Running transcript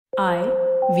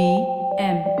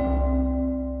I-V-M.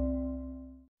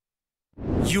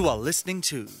 You are listening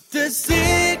to The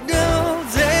Signal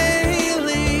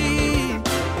Daily.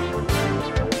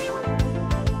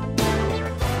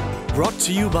 Brought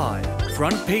to you by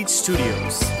Front Page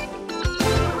Studios.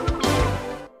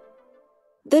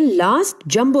 The last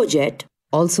jumbo jet,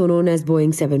 also known as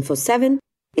Boeing 747,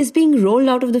 is being rolled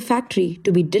out of the factory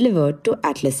to be delivered to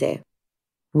Atlas Air.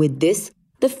 With this,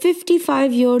 the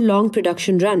 55-year-long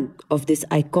production run of this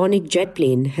iconic jet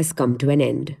plane has come to an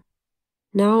end.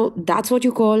 Now, that's what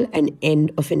you call an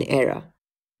end of an era.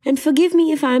 And forgive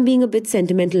me if I'm being a bit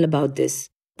sentimental about this,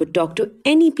 but talk to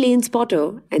any plane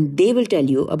spotter and they will tell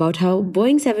you about how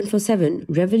Boeing 747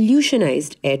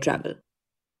 revolutionized air travel.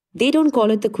 They don't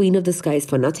call it the Queen of the Skies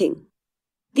for nothing.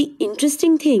 The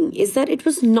interesting thing is that it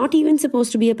was not even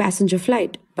supposed to be a passenger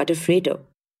flight, but a freighter.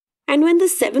 And when the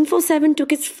 747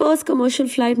 took its first commercial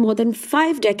flight more than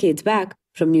 5 decades back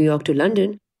from New York to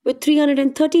London, with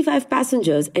 335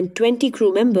 passengers and 20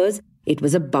 crew members, it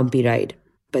was a bumpy ride.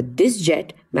 But this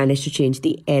jet managed to change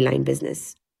the airline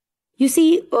business. You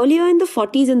see, earlier in the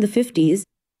 40s and the 50s,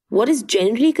 what is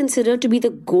generally considered to be the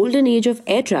golden age of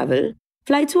air travel,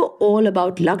 flights were all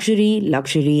about luxury,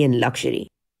 luxury, and luxury.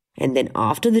 And then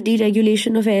after the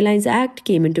Deregulation of Airlines Act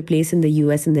came into place in the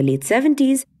US in the late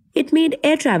 70s, it made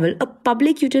air travel a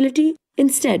public utility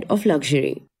instead of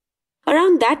luxury.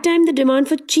 Around that time, the demand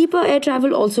for cheaper air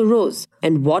travel also rose,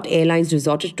 and what airlines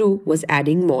resorted to was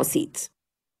adding more seats.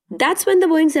 That's when the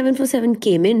Boeing 747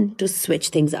 came in to switch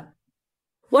things up.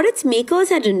 What its makers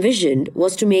had envisioned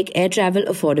was to make air travel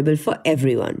affordable for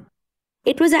everyone.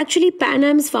 It was actually Pan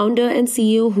Am's founder and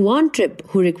CEO Juan Trippe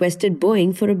who requested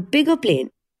Boeing for a bigger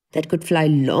plane that could fly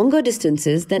longer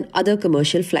distances than other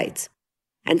commercial flights.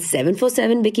 And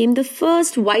 747 became the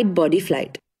first wide-body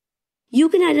flight. You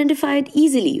can identify it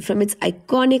easily from its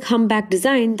iconic humpback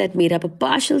design that made up a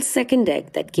partial second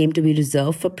deck that came to be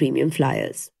reserved for premium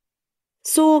flyers.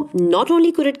 So, not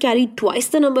only could it carry twice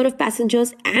the number of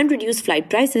passengers and reduce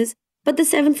flight prices, but the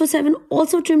 747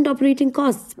 also trimmed operating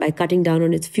costs by cutting down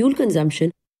on its fuel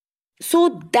consumption.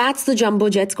 So, that's the jumbo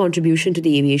jet's contribution to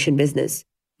the aviation business.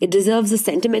 It deserves a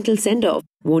sentimental send-off,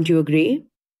 won't you agree?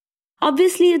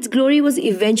 Obviously, its glory was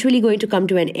eventually going to come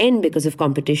to an end because of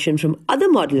competition from other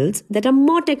models that are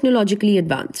more technologically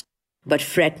advanced. But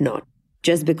fret not.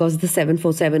 Just because the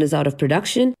 747 is out of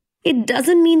production, it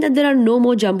doesn't mean that there are no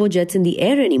more jumbo jets in the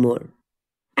air anymore.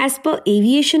 As per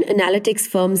aviation analytics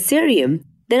firm Cirium,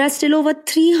 there are still over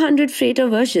 300 freighter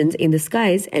versions in the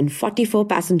skies and 44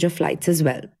 passenger flights as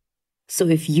well. So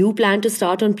if you plan to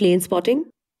start on plane spotting,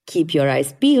 keep your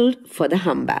eyes peeled for the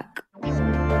humpback.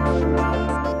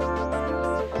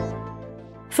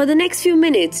 For the next few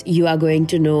minutes, you are going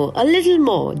to know a little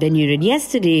more than you read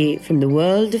yesterday from the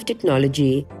world of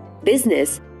technology,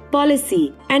 business,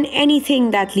 policy, and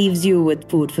anything that leaves you with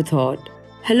food for thought.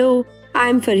 Hello,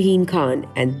 I'm Farheen Khan,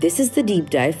 and this is the Deep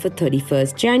Dive for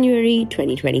 31st January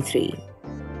 2023.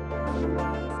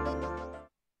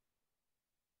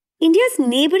 India's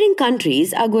neighboring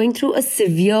countries are going through a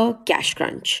severe cash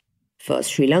crunch.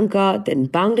 First Sri Lanka, then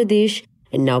Bangladesh,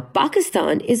 and now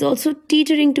Pakistan is also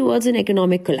teetering towards an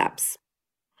economic collapse.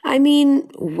 I mean,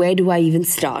 where do I even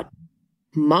start?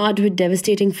 Marred with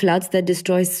devastating floods that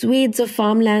destroy swathes of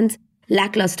farmlands,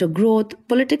 lackluster growth,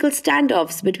 political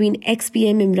standoffs between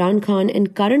ex-PM Imran Khan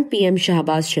and current PM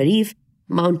Shahbaz Sharif,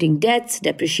 mounting debts,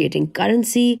 depreciating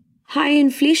currency, high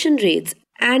inflation rates,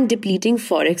 and depleting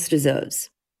forex reserves.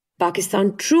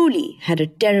 Pakistan truly had a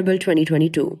terrible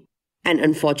 2022. And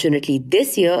unfortunately,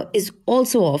 this year is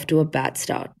also off to a bad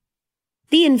start.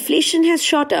 The inflation has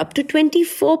shot up to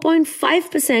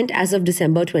 24.5% as of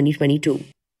December 2022.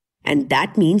 And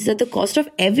that means that the cost of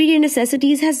everyday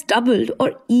necessities has doubled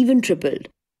or even tripled.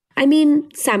 I mean,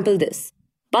 sample this.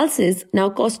 Pulses now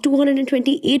cost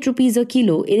 228 rupees a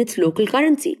kilo in its local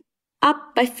currency,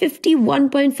 up by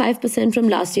 51.5% from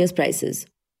last year's prices.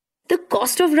 The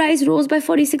cost of rice rose by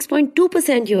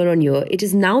 46.2% year on year. It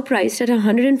is now priced at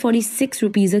 146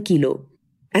 rupees a kilo.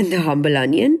 And the humble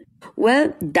onion?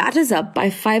 Well, that is up by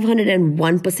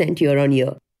 501% year on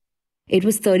year. It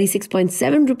was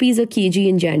 36.7 rupees a kg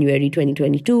in January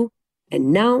 2022,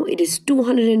 and now it is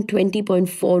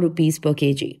 220.4 rupees per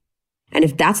kg. And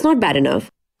if that's not bad enough,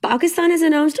 Pakistan has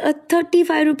announced a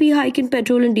 35 rupee hike in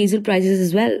petrol and diesel prices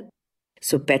as well.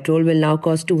 So petrol will now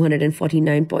cost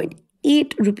 249.8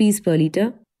 rupees per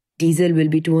litre, diesel will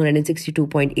be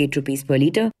 262.8 rupees per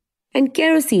litre, and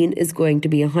kerosene is going to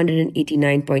be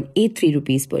 189.83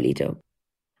 rupees per litre.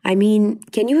 I mean,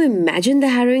 can you imagine the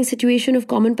harrowing situation of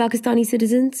common Pakistani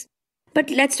citizens?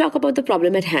 But let's talk about the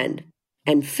problem at hand.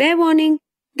 And fair warning,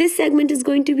 This segment is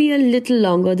going to be a little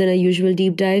longer than our usual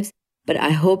deep dives, but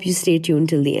I hope you stay tuned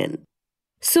till the end.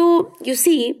 So, you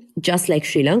see, just like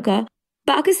Sri Lanka,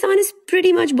 Pakistan is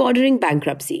pretty much bordering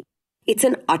bankruptcy. It's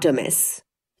an utter mess.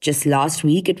 Just last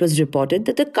week, it was reported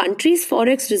that the country's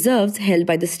forex reserves held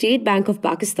by the State Bank of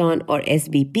Pakistan, or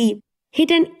SBP,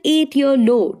 hit an 8-year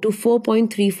low to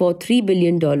 $4.343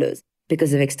 billion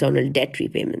because of external debt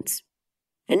repayments.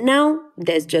 And now,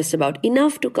 there's just about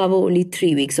enough to cover only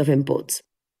 3 weeks of imports.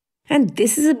 And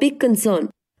this is a big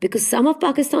concern because some of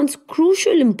Pakistan's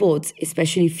crucial imports,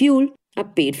 especially fuel, are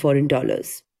paid for in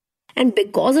dollars. And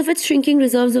because of its shrinking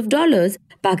reserves of dollars,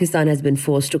 Pakistan has been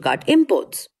forced to cut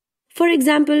imports. For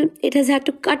example, it has had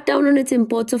to cut down on its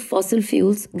imports of fossil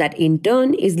fuels that in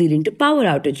turn is leading to power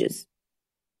outages.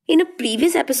 In a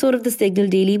previous episode of the Signal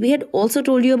Daily, we had also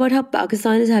told you about how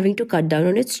Pakistan is having to cut down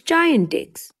on its chai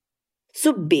intakes.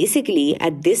 So basically,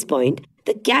 at this point,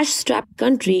 the cash-strapped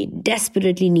country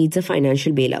desperately needs a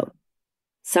financial bailout.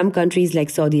 Some countries like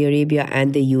Saudi Arabia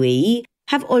and the UAE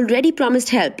have already promised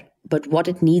help, but what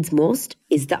it needs most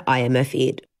is the IMF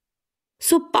aid.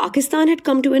 So Pakistan had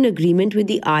come to an agreement with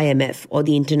the IMF, or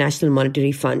the International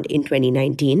Monetary Fund, in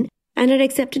 2019 and had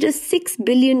accepted a $6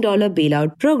 billion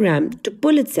bailout program to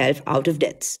pull itself out of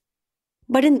debts.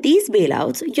 But in these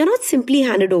bailouts, you're not simply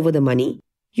handed over the money.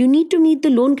 You need to meet the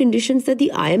loan conditions that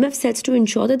the IMF sets to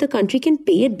ensure that the country can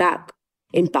pay it back.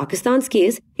 In Pakistan's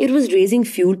case, it was raising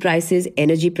fuel prices,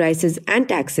 energy prices, and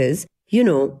taxes.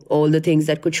 All the things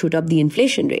that could shoot up the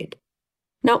inflation rate.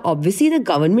 Now, obviously, the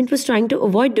government was trying to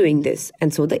avoid doing this,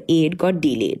 and so the aid got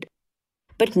delayed.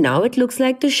 But now it looks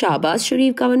like the Shahbaz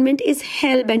Sharif government is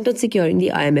hell-bent on securing the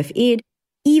IMF aid,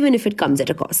 even if it comes at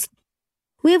a cost.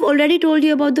 We have already told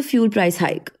you about the fuel price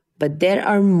hike, but there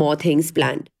are more things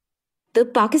planned. The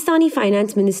Pakistani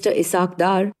Finance Minister Ishaq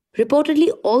Dar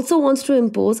reportedly also wants to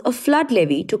impose a flood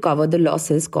levy to cover the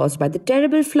losses caused by the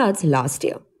terrible floods last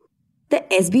year. The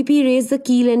SBP raised the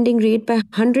key lending rate by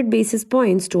 100 basis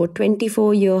points to a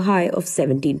 24-year high of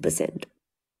 17%.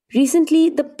 Recently,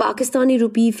 the Pakistani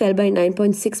rupee fell by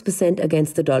 9.6%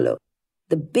 against the dollar,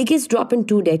 the biggest drop in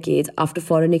 2 decades after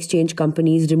foreign exchange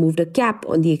companies removed a cap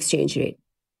on the exchange rate.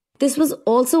 This was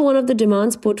also one of the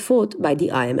demands put forth by the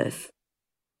IMF.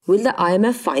 Will the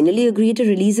IMF finally agree to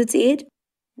release its aid?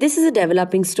 This is a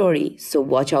developing story, so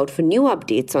watch out for new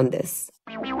updates on this.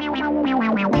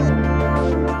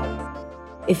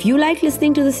 If you like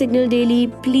listening to the Signal Daily,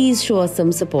 please show us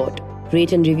some support.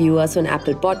 Rate and review us on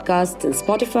Apple Podcasts and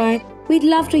Spotify. We'd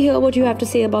love to hear what you have to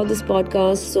say about this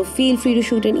podcast, so feel free to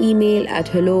shoot an email at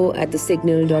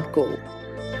hello@thesignal.co.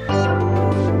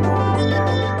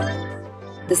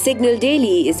 The Signal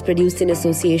Daily is produced in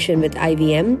association with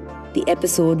IVM. The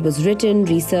episode was written,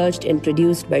 researched and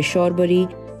produced by Shorbari,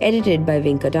 edited by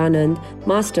Venkat Anand,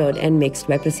 mastered and mixed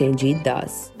by Prasenjit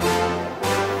Das.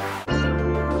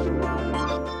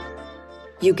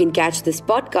 You can catch this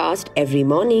podcast every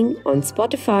morning on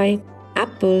Spotify,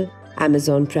 Apple,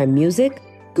 Amazon Prime Music,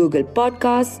 Google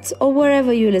Podcasts, or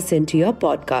wherever you listen to your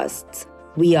podcasts.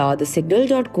 We are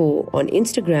thesignal.co on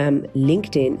Instagram,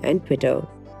 LinkedIn, and Twitter.